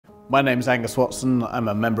My name is Angus Watson. I'm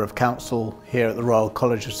a member of council here at the Royal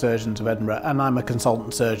College of Surgeons of Edinburgh, and I'm a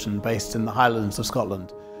consultant surgeon based in the Highlands of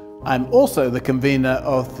Scotland. I'm also the convener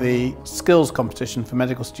of the skills competition for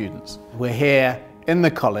medical students. We're here in the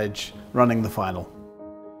college running the final.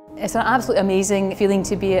 It's an absolutely amazing feeling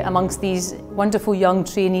to be amongst these wonderful young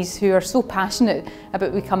trainees who are so passionate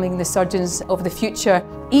about becoming the surgeons of the future.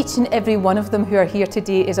 Each and every one of them who are here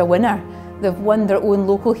today is a winner. They've won their own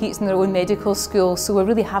local heats in their own medical school, so we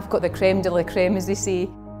really have got the creme de la creme, as they say.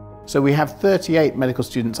 So we have 38 medical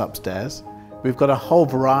students upstairs. We've got a whole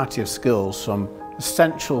variety of skills, from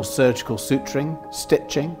essential surgical suturing,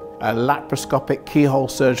 stitching, laparoscopic keyhole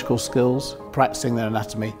surgical skills, practicing their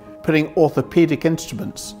anatomy, putting orthopaedic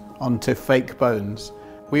instruments onto fake bones.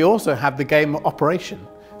 We also have the game of operation,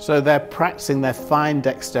 so they're practicing their fine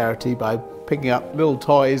dexterity by picking up little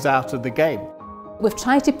toys out of the game. We've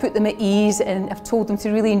tried to put them at ease and have told them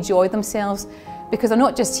to really enjoy themselves, because they're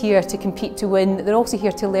not just here to compete to win, they're also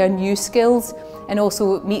here to learn new skills and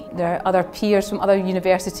also meet their other peers from other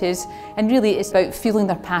universities, and really it's about fueling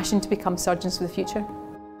their passion to become surgeons for the future.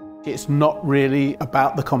 It's not really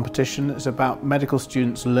about the competition, it's about medical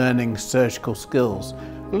students learning surgical skills.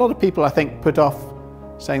 A lot of people, I think, put off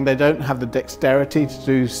saying they don't have the dexterity to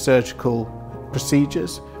do surgical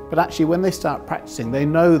procedures, but actually when they start practicing, they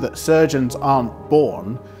know that surgeons aren't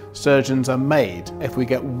born, surgeons are made. If we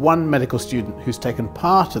get one medical student who's taken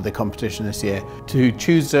part of the competition this year to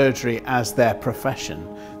choose surgery as their profession,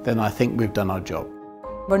 then I think we've done our job.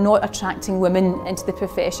 We're not attracting women into the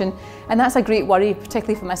profession, and that's a great worry,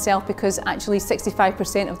 particularly for myself, because actually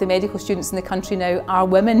 65% of the medical students in the country now are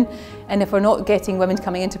women, and if we're not getting women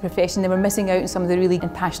coming into the profession, then we're missing out on some of the really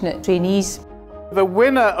passionate trainees. The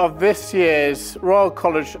winner of this year's Royal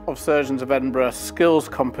College of Surgeons of Edinburgh skills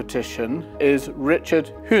competition is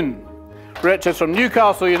Richard Hoon. Richard's from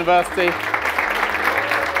Newcastle University.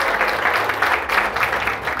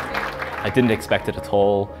 I didn't expect it at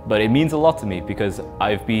all, but it means a lot to me because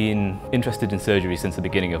I've been interested in surgery since the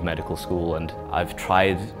beginning of medical school, and I've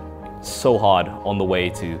tried so hard on the way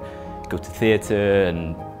to go to theatre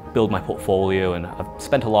and build my portfolio, and I've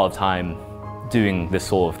spent a lot of time doing this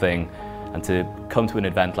sort of thing. And to come to an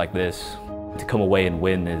event like this, to come away and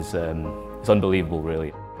win is unbelievable,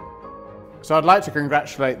 really. So I'd like to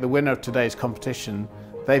congratulate the winner of today's competition.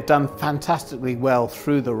 They've done fantastically well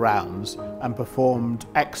through the rounds and performed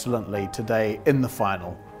excellently today in the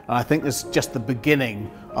final. And I think this is just the beginning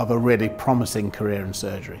of a really promising career in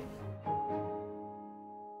surgery.